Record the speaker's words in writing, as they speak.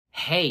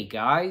Hey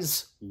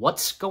guys,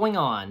 what's going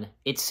on?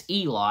 It's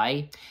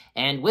Eli,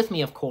 and with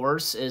me, of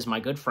course, is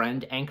my good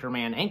friend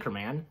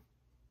Anchorman.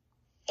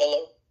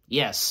 Hello.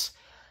 Yes,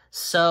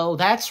 so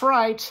that's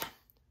right.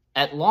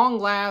 At long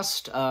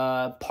last,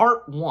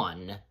 part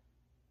 1,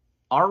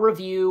 our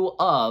review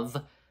of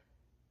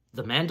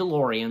The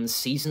Mandalorian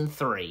Season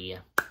 3.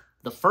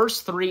 The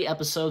first 3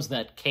 episodes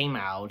that came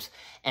out,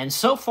 and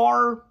so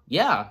far,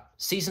 yeah,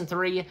 Season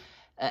 3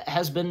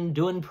 has been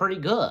doing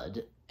pretty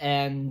good,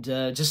 and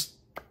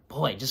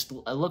I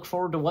look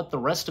forward to what the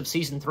rest of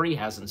Season 3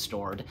 has in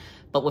store.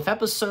 But with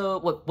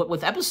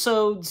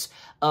episodes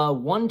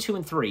 1, 2,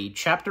 and 3,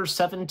 Chapter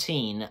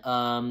 17,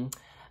 A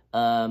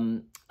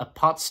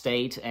Pot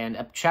State,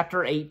 and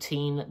Chapter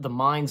 18, The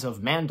Mines of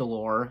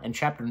Mandalore, and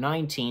Chapter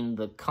 19,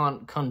 The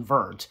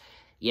Convert.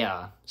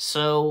 Yeah,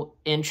 so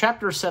in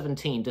Chapter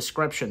 17,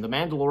 Description, the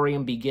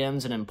Mandalorian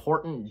begins an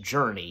important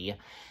journey.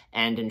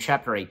 And in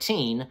Chapter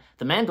 18,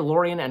 the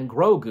Mandalorian and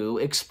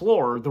Grogu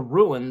explore the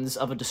ruins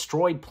of a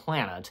destroyed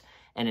planet.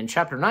 And in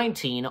Chapter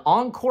 19,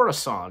 on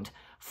Coruscant,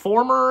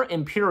 former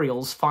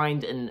Imperials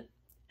find an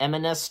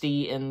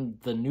amnesty in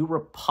the New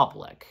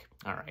Republic.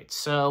 Alright,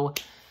 so,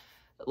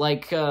 I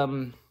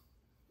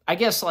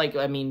guess,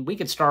 we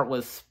could start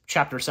with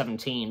Chapter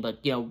 17,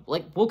 but,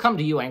 we'll come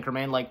to you,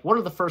 Anchorman. What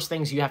are the first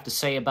things you have to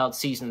say about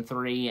Season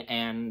 3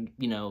 and,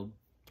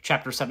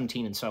 Chapter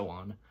 17 and so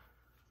on?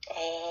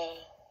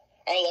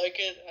 I like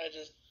it.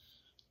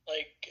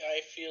 I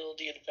feel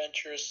the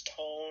adventurous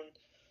tone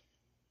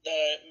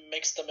that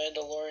makes The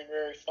Mandalorian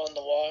very fun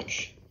to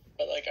watch.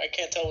 But, I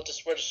can't tell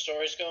where the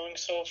story's going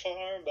so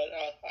far, but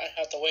I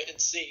have to wait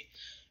and see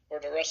where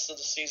the rest of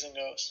the season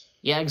goes.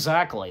 Yeah,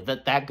 exactly.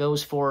 That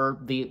goes for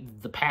the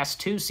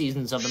past 2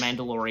 seasons of The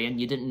Mandalorian.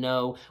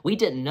 We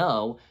didn't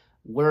know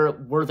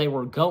where they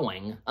were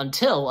going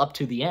until up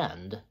to the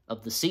end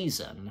of the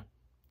season.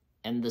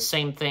 And the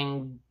same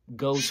thing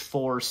goes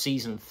for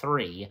Season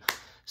 3.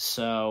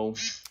 So,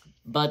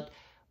 but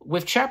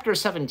with Chapter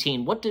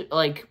 17, what did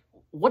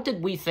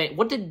we think?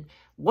 What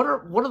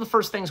are the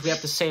first things we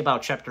have to say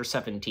about Chapter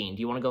 17?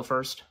 Do you want to go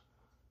first?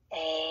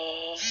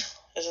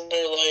 Isn't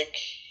there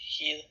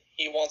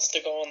he wants to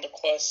go on the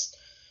quest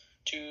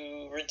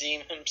to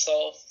redeem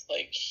himself?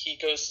 He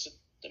goes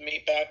to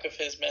meet back with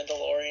his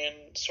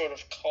Mandalorian sort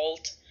of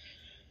cult,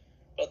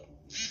 but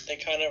they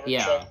kind of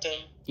reject him.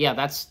 Yeah,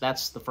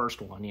 that's the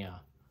first one, yeah.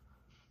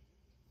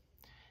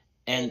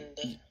 And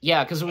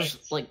yeah, because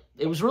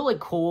it was really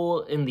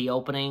cool in the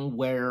opening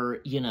where,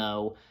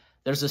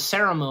 there's a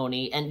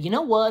ceremony, and you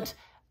know what?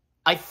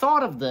 I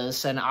thought of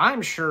this, and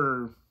I'm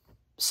sure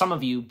some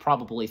of you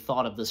probably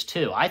thought of this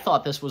too. I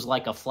thought this was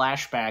like a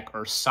flashback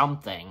or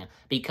something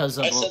because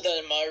of... I said that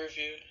in my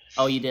review.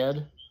 Oh, you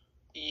did?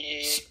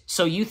 Yeah.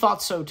 So you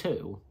thought so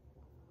too?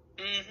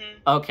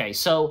 Mm-hmm. Okay,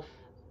 so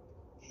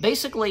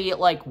basically,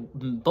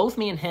 both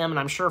me and him, and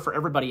I'm sure for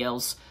everybody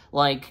else,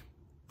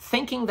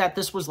 thinking that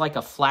this was like a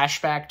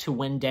flashback to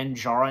when Din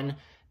Djarin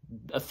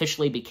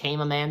officially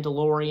became a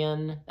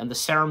Mandalorian, and the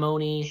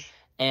ceremony,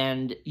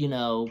 and,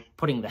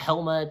 putting the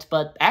helmet,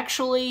 but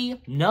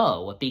actually,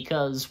 no,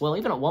 because, well,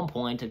 even at one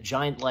point, a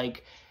giant,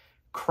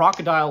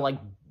 crocodile,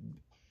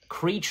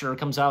 creature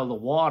comes out of the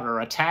water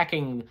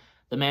attacking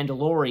the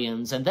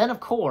Mandalorians, and then, of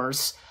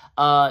course,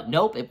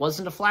 nope, it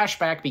wasn't a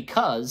flashback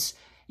because...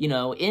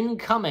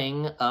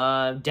 incoming,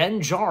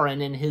 Din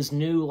Djarin in his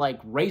new,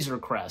 Razor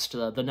Crest,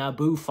 the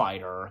Naboo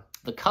fighter,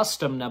 the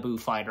custom Naboo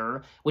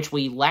fighter, which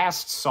we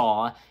last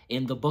saw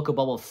in the Book of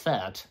Boba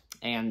Fett,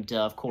 and,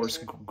 of course,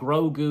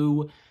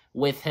 Grogu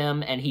with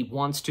him, and he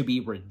wants to be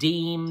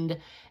redeemed,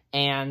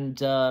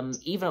 and,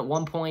 even at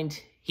one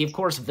point, he, of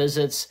course,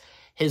 visits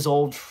his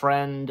old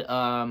friend,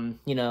 Carl...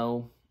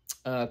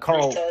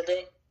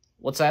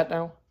 What's that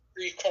now?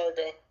 Grief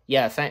Cargo.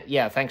 Yeah,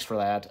 thanks for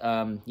that.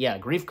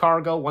 Grief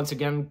Cargo, once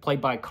again,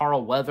 played by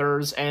Carl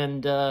Weathers,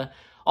 and,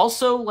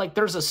 also,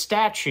 there's a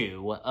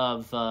statue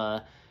of,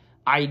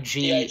 IG...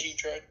 The IG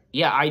droid.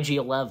 Yeah,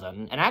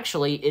 IG-11, and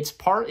actually, it's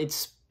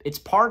parts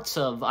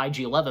of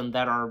IG-11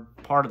 that are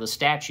part of the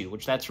statue,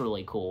 which that's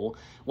really cool.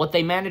 What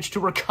they managed to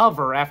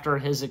recover after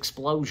his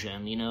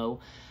explosion, I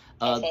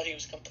thought he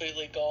was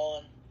completely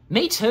gone.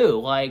 Me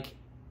too,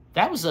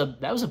 that was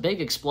a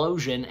big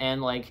explosion,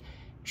 and,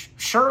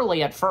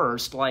 surely at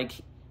first,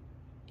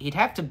 he'd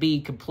have to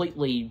be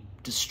completely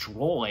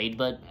destroyed,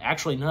 but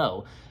actually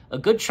no. A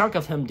good chunk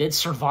of him did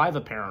survive,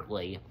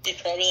 apparently. He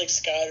probably,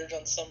 scattered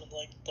on some of,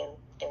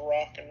 the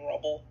rock and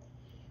rubble.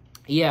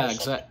 Yeah,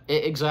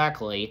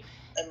 exactly.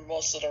 And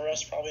most of the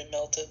rest probably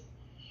melted.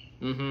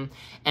 Mm-hmm.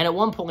 And at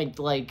one point,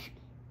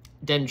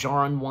 Din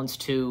Djarin wants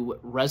to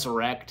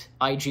resurrect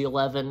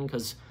IG-11,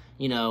 because,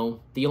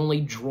 the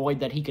only droid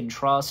that he can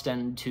trust,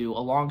 and to,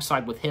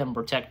 alongside with him,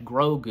 protect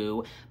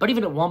Grogu. But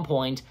even at one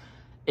point...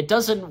 it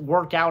doesn't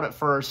work out at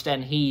first,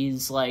 and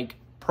he's,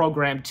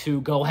 programmed to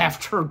go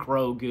after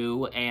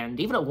Grogu, and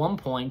even at one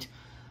point,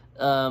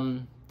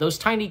 those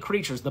tiny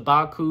creatures, the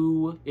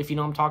Baku, if you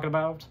know what I'm talking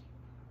about,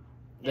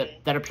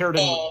 that appeared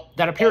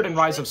in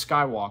Rise of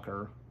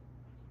Skywalker.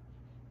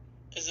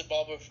 Is it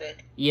Boba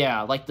Frick?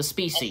 Yeah, like the I thought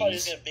he was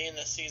species. gonna be in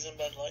this season,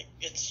 but like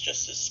it's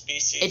just his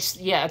species.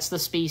 It's the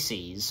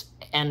species,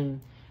 and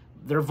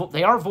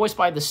they are voiced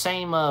by the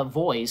same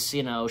voice,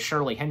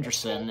 Shirley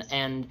Henderson,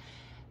 and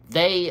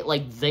they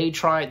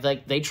try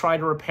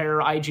to repair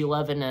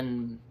IG-11,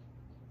 and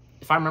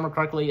if I remember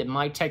correctly, it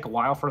might take a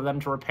while for them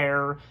to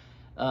repair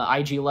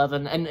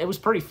IG-11, and it was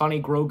pretty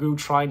funny. Grogu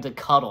trying to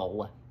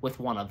cuddle with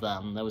one of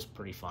them. That was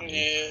pretty funny.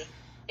 Yeah,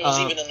 it was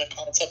even in the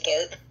concept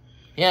art.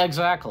 Yeah,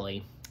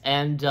 exactly.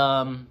 And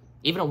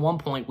even at one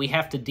point, we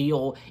have to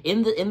deal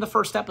in the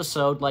first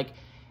episode,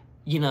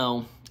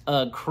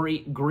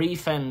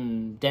 Greef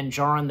and Din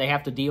Djarin, they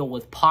have to deal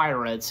with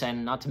pirates,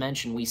 and not to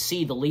mention, we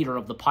see the leader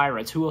of the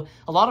pirates, who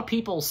a lot of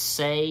people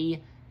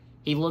say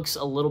he looks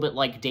a little bit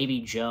like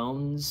Davy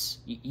Jones.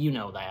 You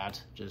know that.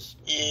 Just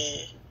yeah,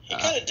 he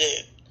kind of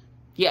did.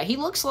 Yeah, he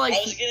looks like... I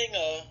was getting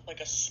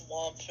a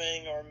Swamp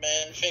Thing or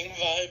Man Thing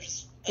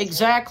vibes.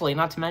 Exactly,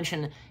 not to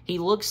mention, he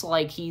looks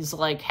like he's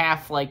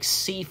half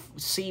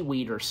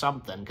seaweed or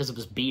something, because of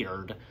his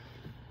beard.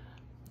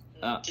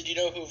 Did you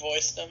know who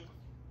voiced him?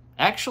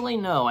 Actually,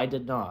 no, I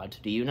did not.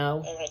 Do you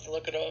know? I'll have to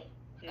look it up.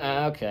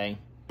 Okay.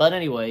 But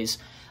anyways,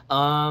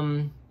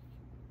 even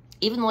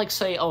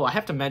say, I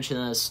have to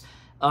mention this,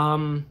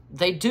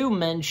 they do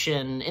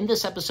mention, in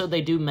this episode,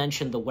 they do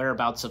mention the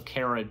whereabouts of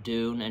Cara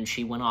Dune, and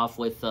she went off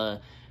with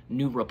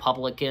New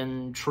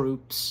Republican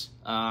troops,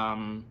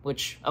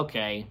 which,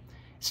 okay,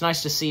 it's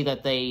nice to see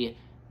that they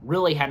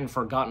really hadn't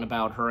forgotten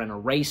about her and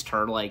erased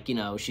her,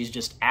 she's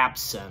just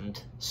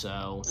absent,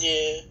 so...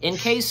 Yeah. In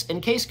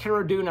case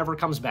Cara Dune ever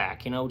comes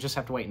back, we'll just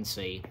have to wait and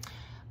see.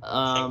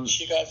 I think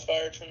she got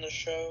fired from the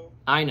show.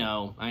 I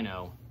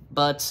know.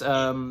 But,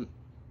 and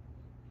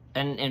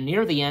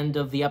near the end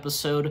of the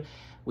episode,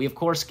 we of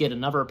course get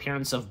another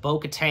appearance of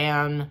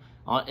Bo-Katan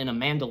in a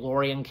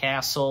Mandalorian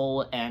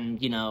castle,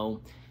 and, Din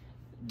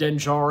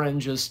Djarin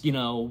just,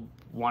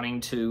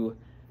 wanting to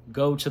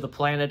go to the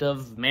planet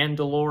of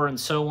Mandalore and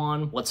so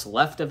on. What's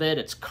left of it,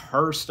 it's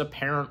cursed,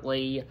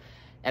 apparently.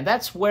 And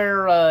that's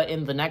where,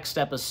 in the next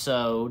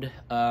episode,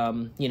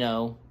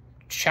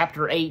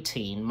 Chapter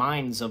 18, the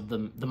Mines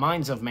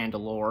of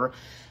Mandalore,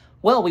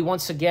 well, we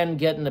once again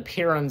get an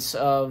appearance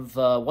of,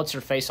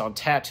 What's-Her-Face on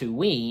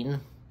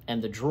Tatooine,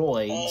 and the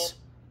droids.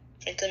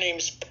 I think her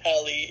name's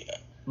Peli.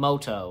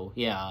 Moto,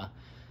 yeah.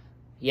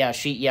 Yeah,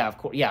 of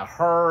course, yeah,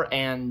 her,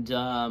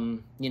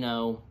 and,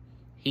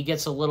 he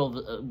gets a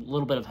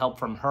little bit of help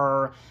from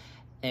her,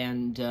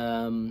 and,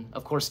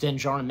 of course, Din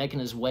Djarin making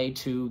his way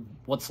to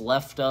what's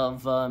left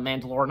of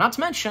Mandalore. Not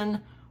to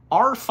mention,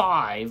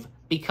 R5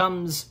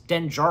 becomes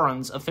Din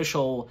Djarin's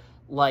official,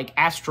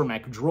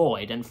 astromech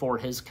droid, and for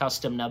his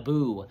custom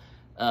Naboo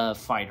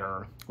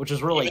fighter, which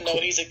is really cool. Even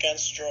though he's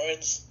against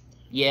droids.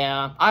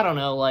 Yeah, I don't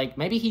know,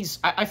 maybe he's...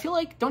 I feel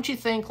like, don't you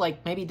think,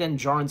 maybe Din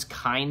Djarin's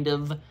kind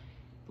of,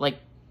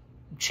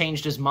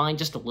 changed his mind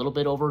just a little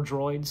bit over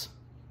droids?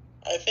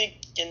 I think,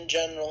 in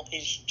general,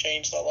 he's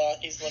changed a lot.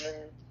 He's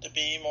learning to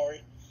be more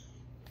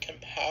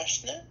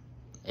compassionate.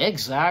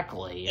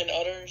 Exactly. In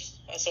others.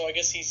 So I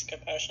guess he's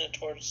compassionate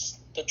towards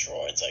the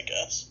droids, I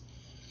guess.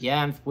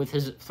 Yeah, and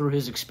through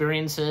his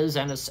experiences,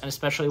 and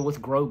especially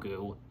with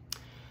Grogu.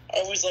 I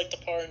always like the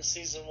part in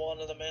Season 1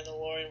 of The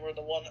Mandalorian where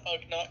the one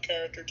Ugnaught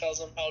character tells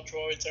him how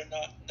droids are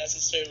not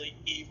necessarily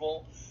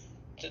evil.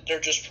 They're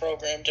just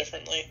programmed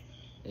differently.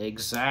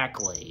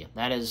 Exactly.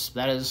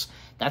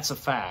 That's a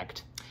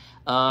fact.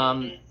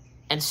 And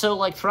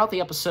so, throughout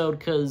the episode,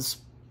 because,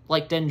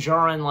 Din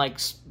Djarin,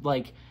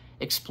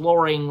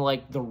 exploring,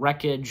 the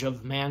wreckage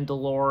of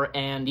Mandalore,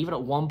 and even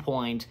at one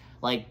point,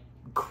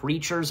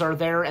 creatures are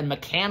there, and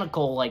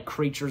mechanical,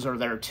 creatures are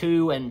there,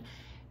 too, and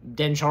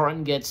Din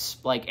Djarin gets,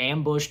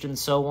 ambushed and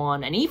so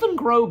on, and even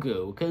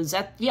Grogu, because,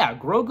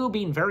 Grogu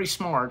being very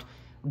smart,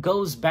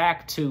 goes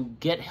back to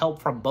get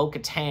help from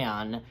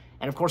Bo-Katan,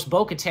 and, of course,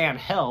 Bo-Katan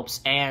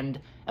helps, and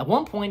at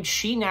one point,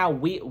 she now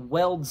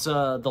welds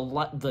the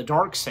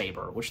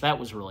Darksaber, which that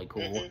was really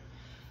cool.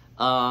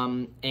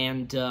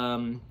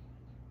 Mm-hmm.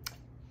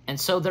 And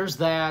so there's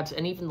that,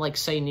 and even,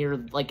 say,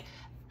 near,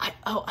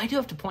 I do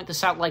have to point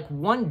this out,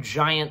 one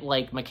giant,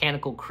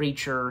 mechanical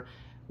creature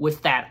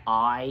with that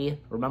eye,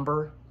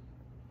 remember?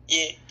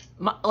 Yeah.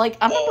 I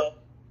remember...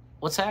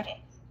 What's that?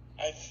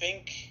 I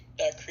think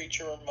that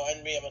creature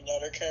reminded me of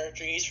another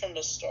character. He's from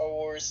the Star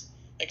Wars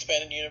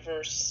Expanded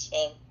Universe.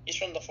 He's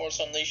from the Force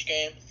Unleashed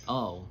game.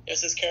 Oh. It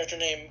was this character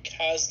named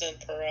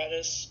Kazdan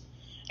Paratus.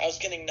 I was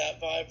getting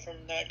that vibe from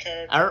that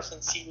character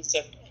since he was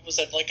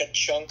a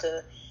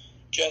junker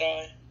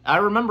Jedi. I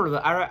remember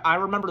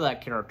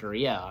that character,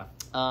 yeah.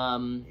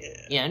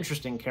 Yeah,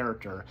 interesting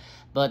character.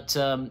 But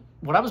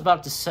what I was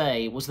about to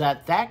say was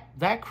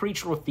that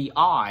creature with the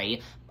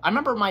eye, I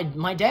remember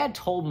my dad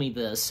told me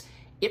this,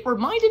 it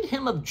reminded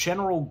him of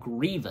General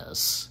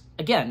Grievous,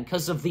 again,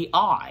 because of the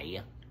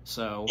eye.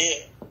 So,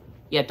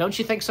 yeah, don't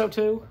you think so,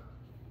 too?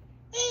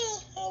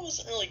 I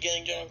wasn't really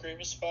getting General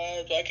Grievous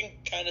vibes. I can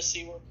kind of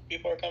see where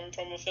people are coming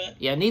from with it.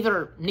 Yeah,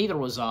 neither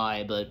was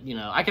I, but,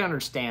 I can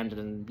understand it,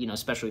 and,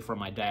 especially from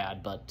my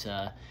dad, but,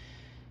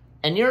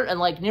 and near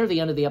the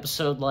end of the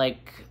episode,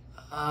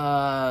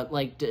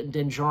 like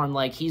Din Djarin,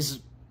 like he's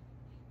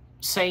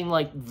saying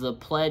like the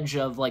pledge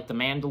of like the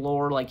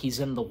Mandalore, like he's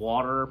in the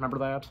water. Remember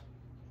that?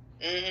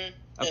 Mm-hmm. Okay.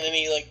 And then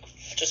he like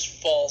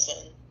just falls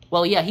in.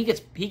 Well, yeah, he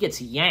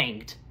gets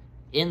yanked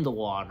in the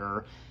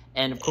water,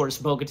 and of course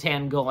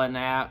Bo-Katan going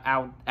out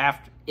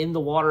after in the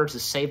water to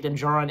save Din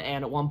Djarin,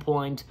 and at one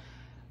point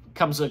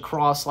comes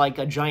across like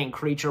a giant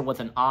creature with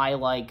an eye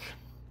like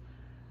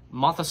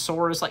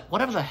Mothosaurus, like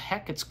whatever the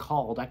heck it's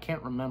called. I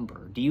can't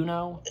remember. Do you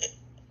know?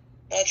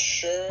 Not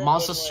sure.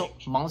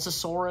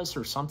 Mosasaurus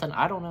or something?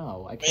 I don't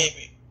know. I can't...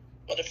 Maybe.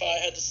 But if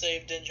I had to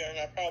save Din Djarin,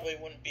 I probably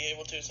wouldn't be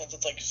able to, since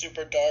it's like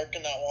super dark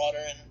in that water,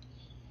 and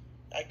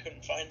I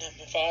couldn't find him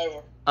if I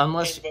were in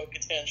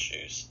Bo-Katan's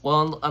shoes.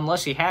 Well,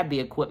 unless you had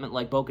the equipment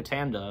like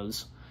Bo-Katan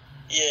does.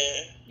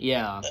 Yeah.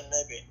 Yeah. Then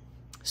maybe.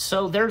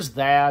 So there's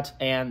that,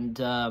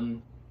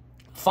 and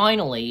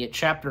finally, at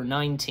Chapter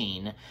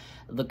 19,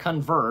 The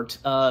Convert,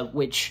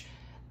 which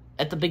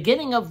at the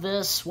beginning of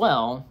this,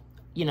 well,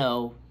 you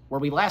know, where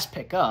we last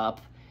pick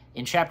up,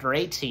 in Chapter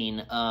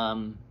 18,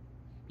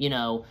 you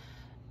know,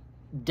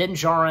 Din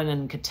Djarin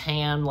and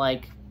Catan,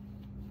 like,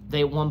 they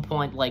at one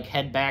point, like,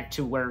 head back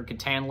to where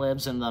Catan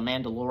lives in the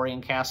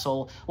Mandalorian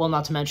castle. Well,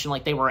 not to mention,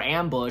 like, they were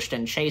ambushed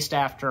and chased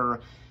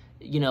after,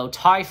 you know,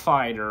 TIE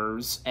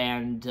fighters,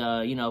 and,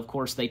 you know, of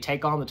course, they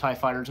take on the TIE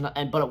fighters.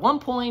 But at one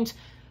point,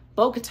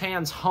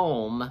 Bo-Katan's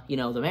home, you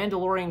know, the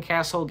Mandalorian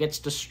castle gets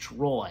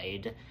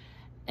destroyed,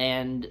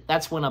 and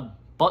that's when a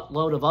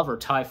buttload of other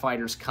TIE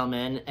fighters come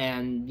in,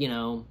 and, you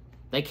know,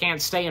 they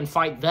can't stay and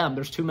fight them.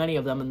 There's too many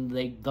of them, and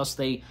they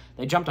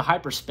jump to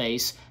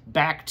hyperspace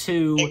back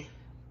to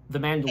the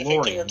Mandalorians. I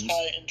think they were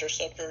TIE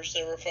interceptors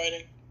they were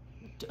fighting.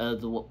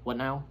 What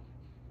now?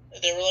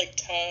 They were like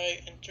TIE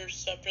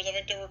interceptors, I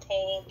think they were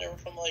called. They were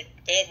from like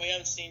we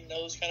haven't seen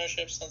those kind of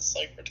ships since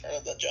like Return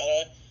of the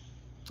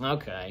Jedi.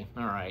 Okay,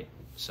 all right.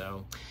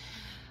 So,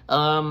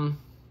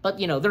 but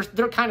you know,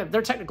 they're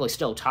technically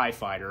still TIE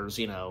fighters,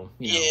 you know.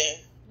 Yeah.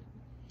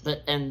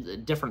 But and a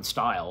different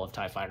style of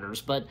TIE fighters,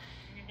 but.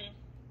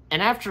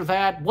 And after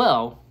that,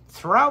 well,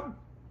 throughout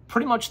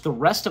pretty much the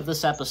rest of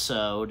this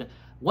episode,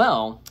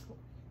 well,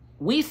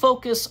 we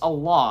focus a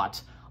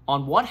lot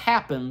on what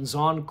happens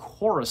on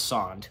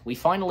Coruscant. We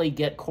finally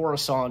get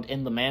Coruscant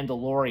in The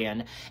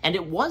Mandalorian, and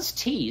it was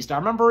teased. I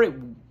remember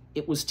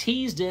it was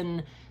teased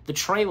in the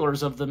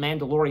trailers of The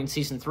Mandalorian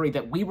Season 3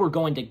 that we were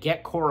going to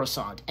get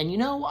Coruscant. And, you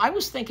know, I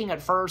was thinking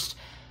at first,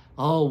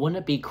 oh, wouldn't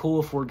it be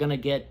cool if we're going to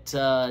get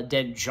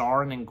Din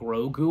Djarin and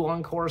Grogu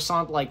on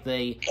Coruscant like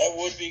they... That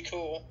would be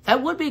cool.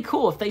 That would be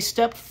cool if they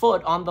stepped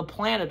foot on the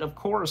planet of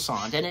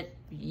Coruscant. And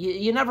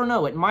you never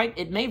know. It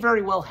may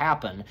very well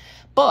happen.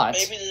 But...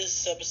 Maybe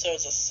this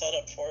episode's a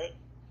setup for it.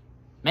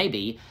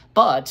 Maybe.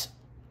 But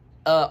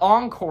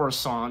on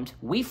Coruscant,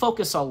 we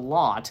focus a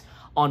lot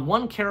on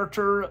one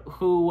character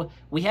who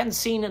we hadn't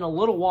seen in a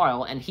little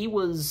while. And he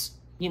was,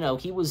 you know,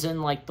 he was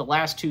in like the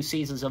last 2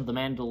 seasons of The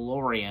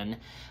Mandalorian.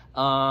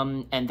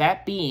 And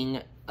that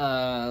being,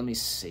 let me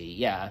see,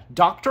 yeah,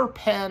 Dr.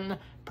 Pen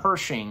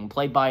Pershing,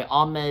 played by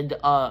Ahmed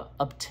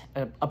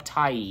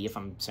Abtahi, if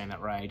I'm saying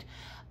that right.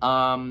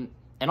 And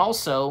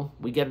also,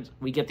 we get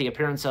the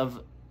appearance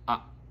of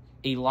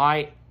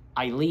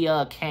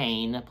Ilia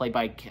Kane, played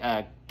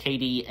by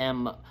Katie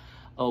M.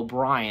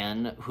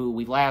 O'Brien, who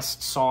we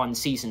last saw in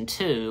Season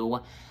 2.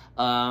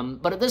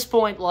 But at this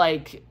point,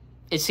 like,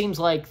 it seems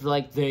like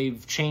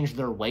they've changed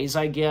their ways,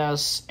 I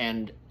guess,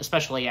 and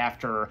especially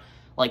after...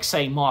 Like,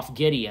 say, Moff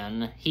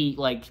Gideon, he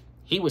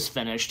was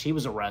finished, he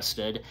was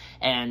arrested,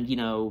 and, you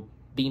know,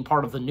 being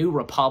part of the New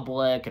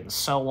Republic and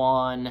so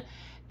on,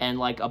 and,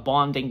 like, a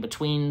bonding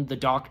between the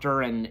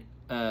Doctor and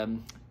Ela,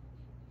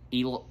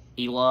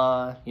 you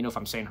know, if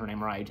I'm saying her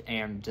name right,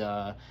 and,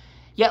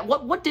 yeah,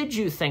 what did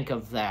you think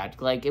of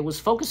that? Like, it was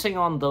focusing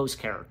on those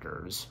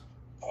characters.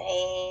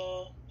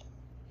 I'm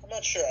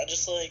not sure, I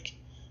just, like,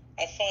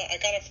 I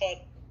kind of thought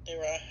they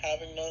were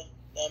having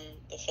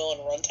the fill in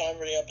runtime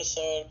for the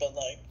episode, but,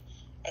 like,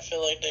 I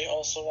feel like they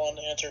also want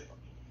to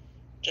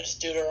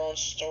just do their own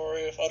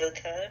story with other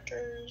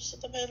characters in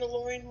the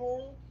Mandalorian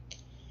world.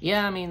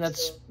 Yeah, I mean,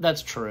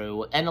 that's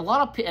true. And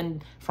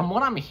and from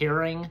what I'm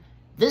hearing,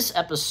 this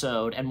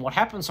episode and what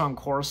happens on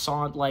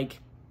Coruscant,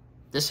 like,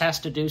 this has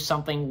to do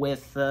something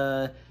with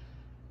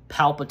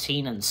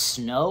Palpatine and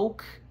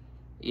Snoke.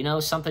 You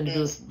know, something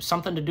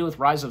to do with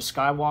Rise of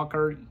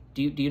Skywalker.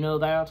 Do you know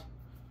that?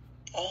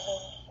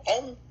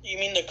 You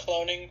mean the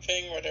cloning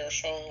thing where they were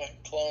showing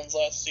like clones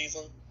last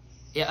season?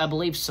 Yeah, I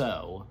believe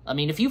so. I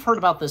mean, if you've heard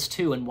about this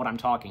too and what I'm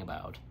talking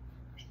about.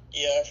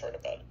 Yeah, I've heard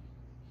about it.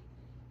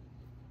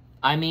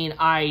 I mean,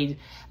 I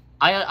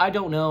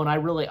don't know, and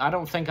I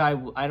don't think,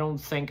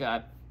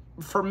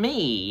 for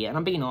me, and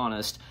I'm being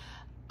honest,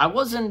 I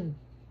wasn't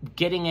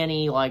getting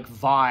any, like,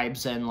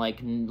 vibes and,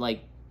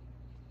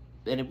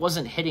 and it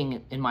wasn't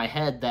hitting in my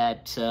head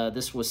that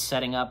this was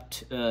setting up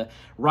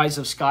Rise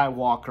of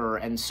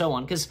Skywalker and so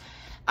on, because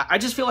I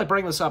just feel like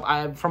bringing this up.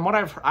 I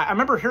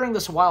remember hearing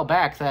this a while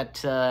back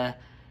that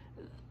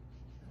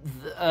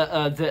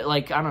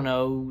like, I don't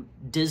know,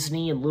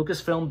 Disney and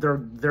Lucasfilm,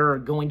 they're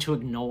going to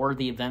ignore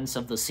the events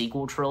of the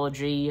sequel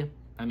trilogy.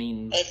 I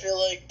mean, I feel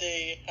like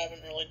they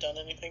haven't really done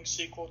anything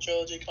sequel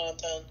trilogy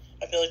content.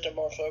 I feel like they're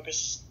more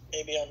focused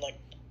maybe on like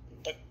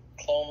the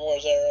Clone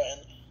Wars era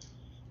and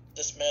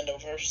this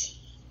Mandoverse.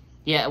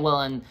 yeah,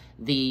 well, and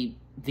the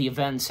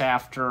events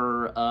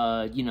after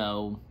you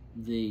know,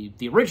 the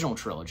original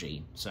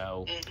trilogy.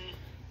 So,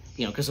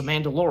 you know, because of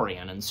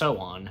Mandalorian and so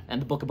on,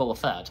 and the Book of Boba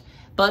Fett.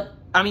 But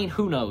I mean,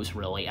 who knows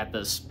really at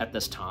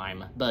this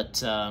time?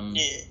 But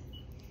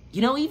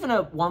you know, even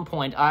at one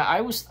point,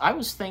 I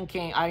was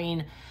thinking. I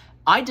mean,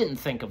 I didn't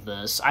think of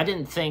this. I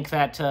didn't think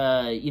that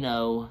you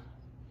know,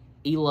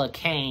 Ela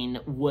Kane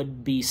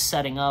would be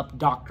setting up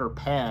Dr.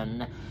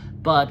 Penn,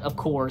 but of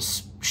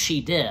course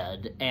she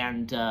did,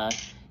 and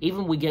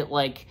even we get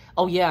like,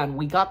 oh yeah, and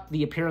we got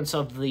the appearance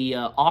of the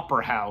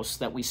Opera House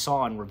that we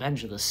saw in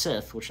Revenge of the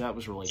Sith, which that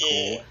was really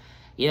cool.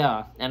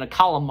 Yeah, and a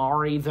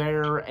calamari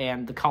there,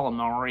 and the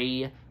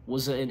calamari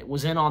was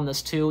in on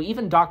this too.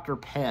 Even Dr.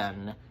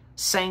 Penn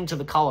saying to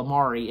the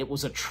calamari it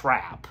was a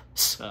trap.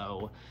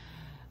 So,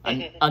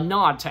 a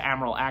nod to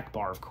Admiral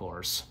Akbar, of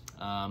course.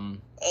 I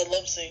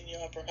love seeing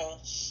the Opera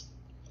House.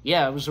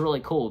 Yeah, it was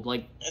really cool.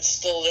 Like, it's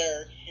still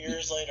there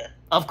years later.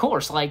 Of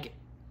course, like,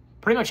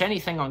 pretty much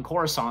anything on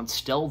Coruscant's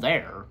still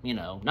there. You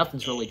know,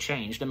 nothing's really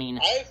changed. I mean,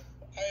 I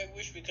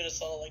wish we could have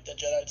saw like the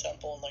Jedi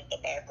Temple in like the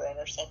background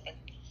or something.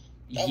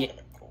 That would have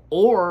been cool.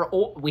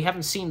 Or we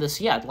haven't seen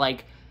this yet.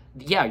 Like,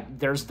 yeah,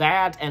 there's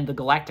that and the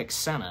Galactic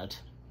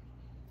Senate.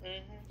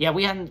 Yeah,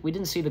 we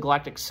didn't see the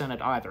Galactic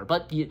Senate either,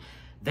 but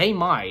they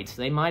might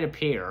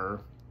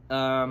appear.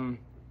 I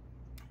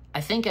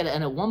think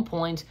at one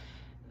point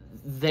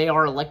they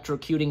are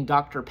electrocuting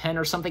Dr. Penn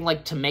or something,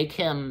 like, to make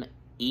him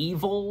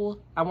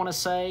evil, I want to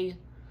say.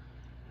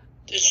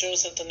 It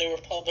shows that the New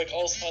Republic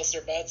also has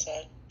their bad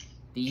side.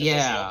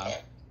 Yeah.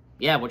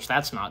 Yeah, which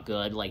that's not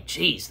good. Like,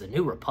 geez, the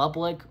New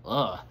Republic?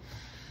 Ugh.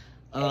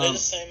 Are they the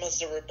same as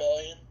the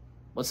Rebellion?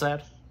 What's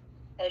that?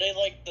 Are they,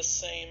 like, the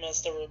same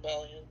as the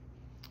Rebellion?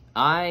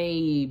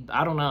 I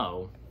don't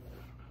know.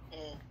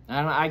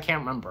 I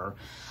can't remember.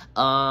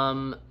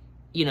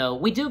 You know,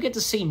 we do get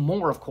to see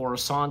more of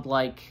Coruscant.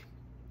 Like,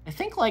 I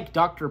think, like,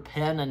 Dr.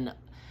 Penn and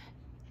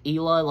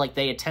Ela, like,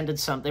 they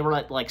were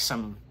at, like,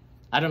 some,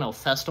 I don't know,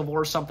 festival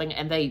or something,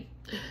 and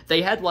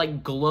they had,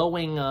 like,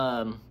 glowing,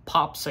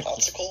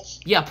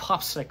 popsicles. Yeah,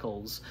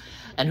 popsicles.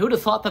 And who'd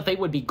have thought that they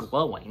would be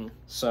glowing?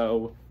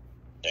 So,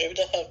 maybe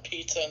they'll have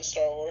pizza in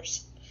Star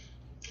Wars.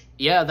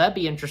 Yeah, that'd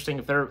be interesting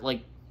if they're,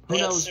 like, who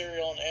knows?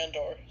 Cereal in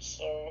Andor,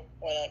 so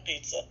why not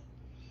pizza?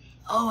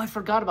 Oh, I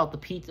forgot about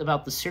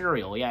the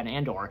cereal. Yeah, in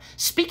Andor.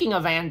 Speaking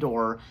of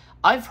Andor,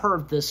 I've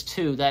heard this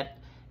too, that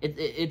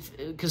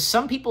because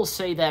some people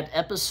say that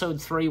Episode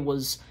 3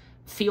 was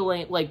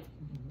feeling like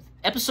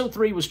Episode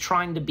 3 was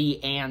trying to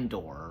be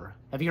Andor.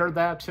 Have you heard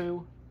that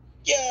too?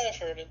 Yeah, I've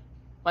heard it.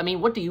 I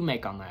mean, what do you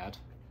make on that?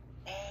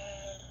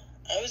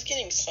 I was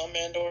getting some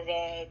Andor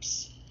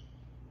vibes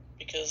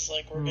because,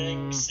 like, we're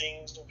getting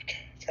scenes of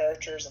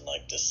characters in,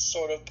 like, this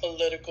sort of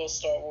political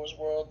Star Wars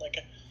world, like,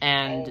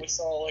 and we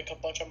saw, like, a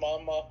bunch of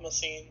Mon Mothma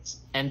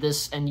scenes. And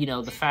you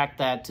know, the fact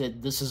that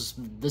this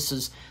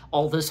is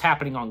all this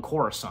happening on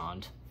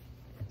Coruscant.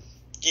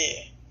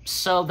 Yeah.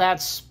 So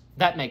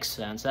that makes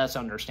sense. That's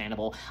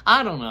understandable.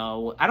 I don't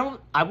know.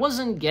 I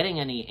wasn't getting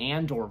any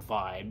Andor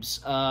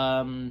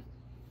vibes.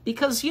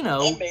 Because, you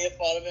know, I may have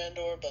thought of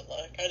Andor, but,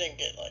 like, I didn't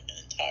get, like,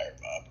 an entire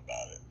vibe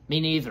about it.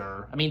 Me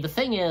neither. I mean, the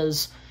thing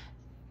is,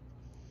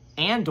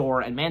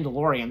 Andor and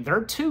Mandalorian,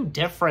 they're two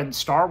different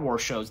Star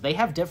Wars shows. They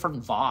have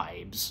different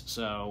vibes,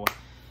 so...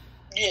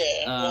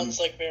 Yeah,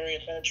 one's, like, very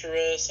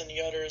adventurous, and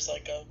the other is,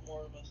 like, a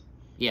more of a...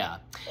 Yeah.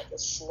 Like a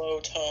slow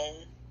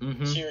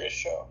tone, serious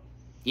show.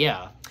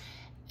 Yeah.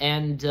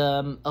 And,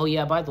 oh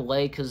yeah, by the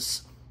way,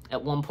 because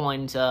at one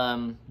point,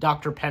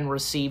 Dr. Penn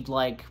received,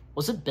 like,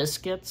 was it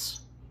biscuits?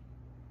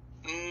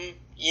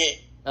 Yeah.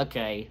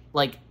 Okay.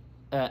 Like,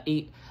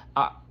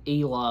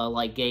 Ela,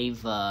 like,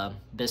 gave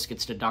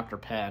biscuits to Dr.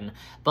 Penn.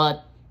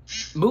 But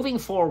moving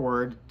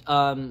forward,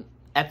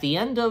 at the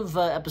end of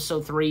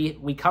Episode 3,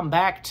 we come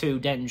back to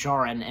Din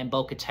Djarin and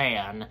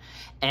Bo-Katan,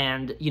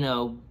 and, you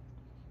know,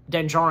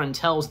 Din Djarin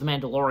tells the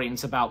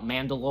Mandalorians about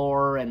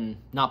Mandalore and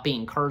not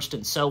being cursed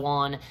and so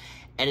on,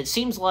 and it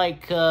seems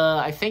like,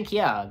 I think,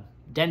 yeah,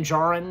 Din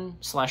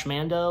Djarin /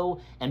 Mando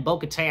and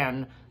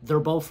Bo-Katan, they're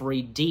both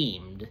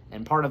redeemed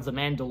and part of the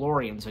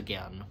Mandalorians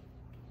again.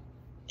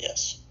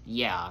 Yes.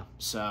 Yeah,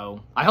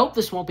 so I hope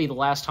this won't be the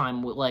last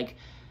time. Like,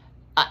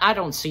 I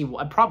don't see,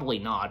 probably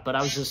not. But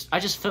I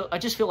just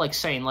feel like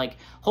saying, like,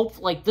 hope,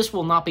 like, this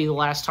will not be the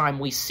last time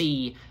we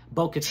see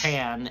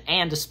Bo-Katan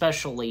and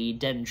especially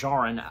Din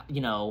Djarin.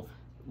 You know,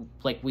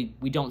 like,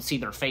 we don't see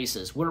their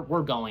faces.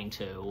 We're going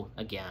to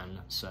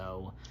again.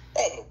 So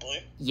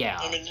probably. Yeah.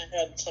 I mean, they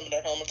had some of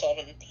their helmets off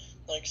in,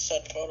 like,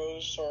 set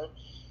photos or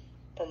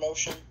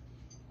promotion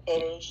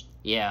photos.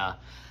 Yeah.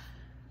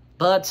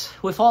 But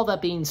with all that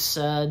being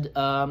said,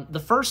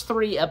 the first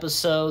 3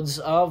 episodes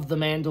of The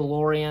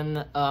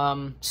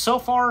Mandalorian so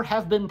far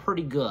have been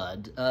pretty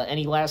good.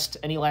 Any last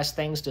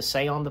things to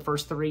say on the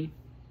first 3?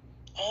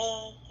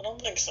 I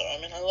don't think so. I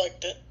mean, I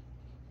liked it.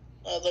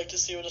 I'd like to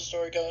see where the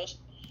story goes.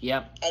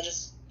 Yep. I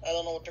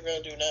don't know what they're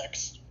going to do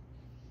next.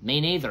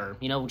 Me neither.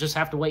 You know, we'll just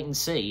have to wait and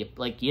see.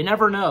 Like, you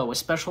never know,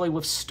 especially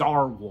with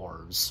Star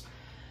Wars.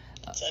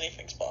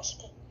 Anything's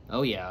possible.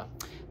 Oh, yeah.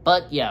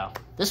 But, yeah,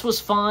 this was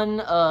fun,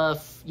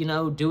 you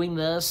know, doing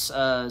this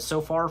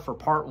so far for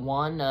part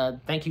 1.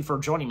 Thank you for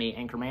joining me,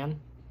 Anchorman.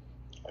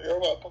 You're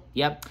welcome.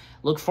 Yep.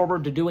 Look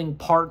forward to doing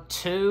part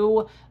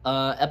 2,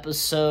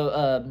 episodes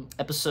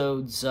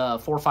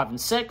 4, 5,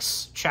 and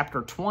 6,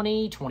 chapter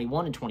 20,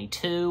 21, and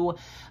 22.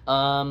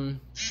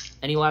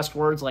 Any last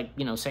words, like,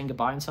 you know, saying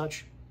goodbye and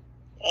such?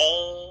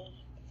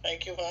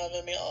 Thank you for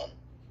having me on.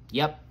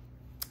 Yep.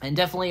 And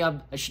definitely, you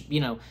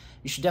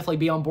should definitely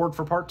be on board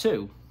for part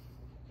 2.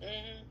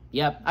 Mm-hmm.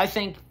 Yep. I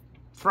think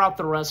throughout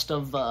the rest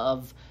of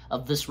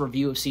this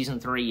review of Season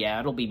 3, yeah,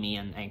 it'll be me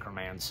and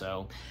Anchorman,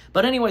 so.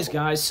 But anyways,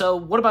 guys, so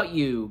what about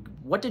you?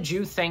 What did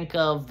you think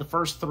of the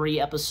first 3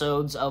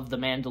 episodes of The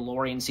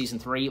Mandalorian Season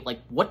 3? Like,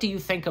 what do you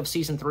think of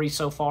Season 3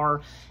 so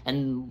far?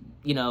 And,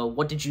 you know,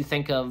 what did you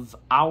think of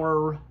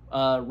our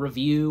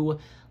review?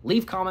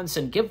 Leave comments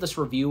and give this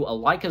review a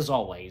like as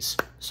always.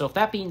 So with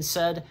that being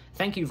said,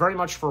 thank you very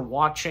much for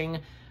watching.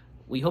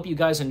 We hope you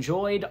guys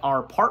enjoyed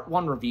our Part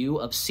 1 review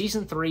of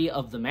Season 3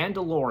 of The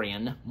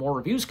Mandalorian. More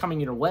reviews coming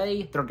your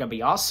way. They're going to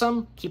be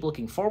awesome. Keep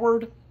looking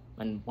forward.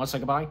 And want to say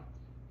goodbye?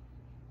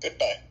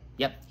 Goodbye.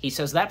 Yep, he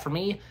says that for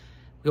me.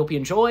 We hope you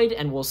enjoyed,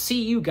 and we'll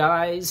see you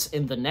guys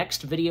in the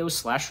next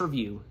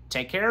video/review.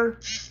 Take care,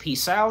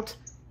 peace out,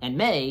 and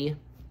may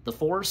the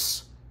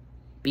Force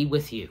be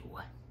with you.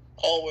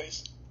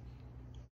 Always.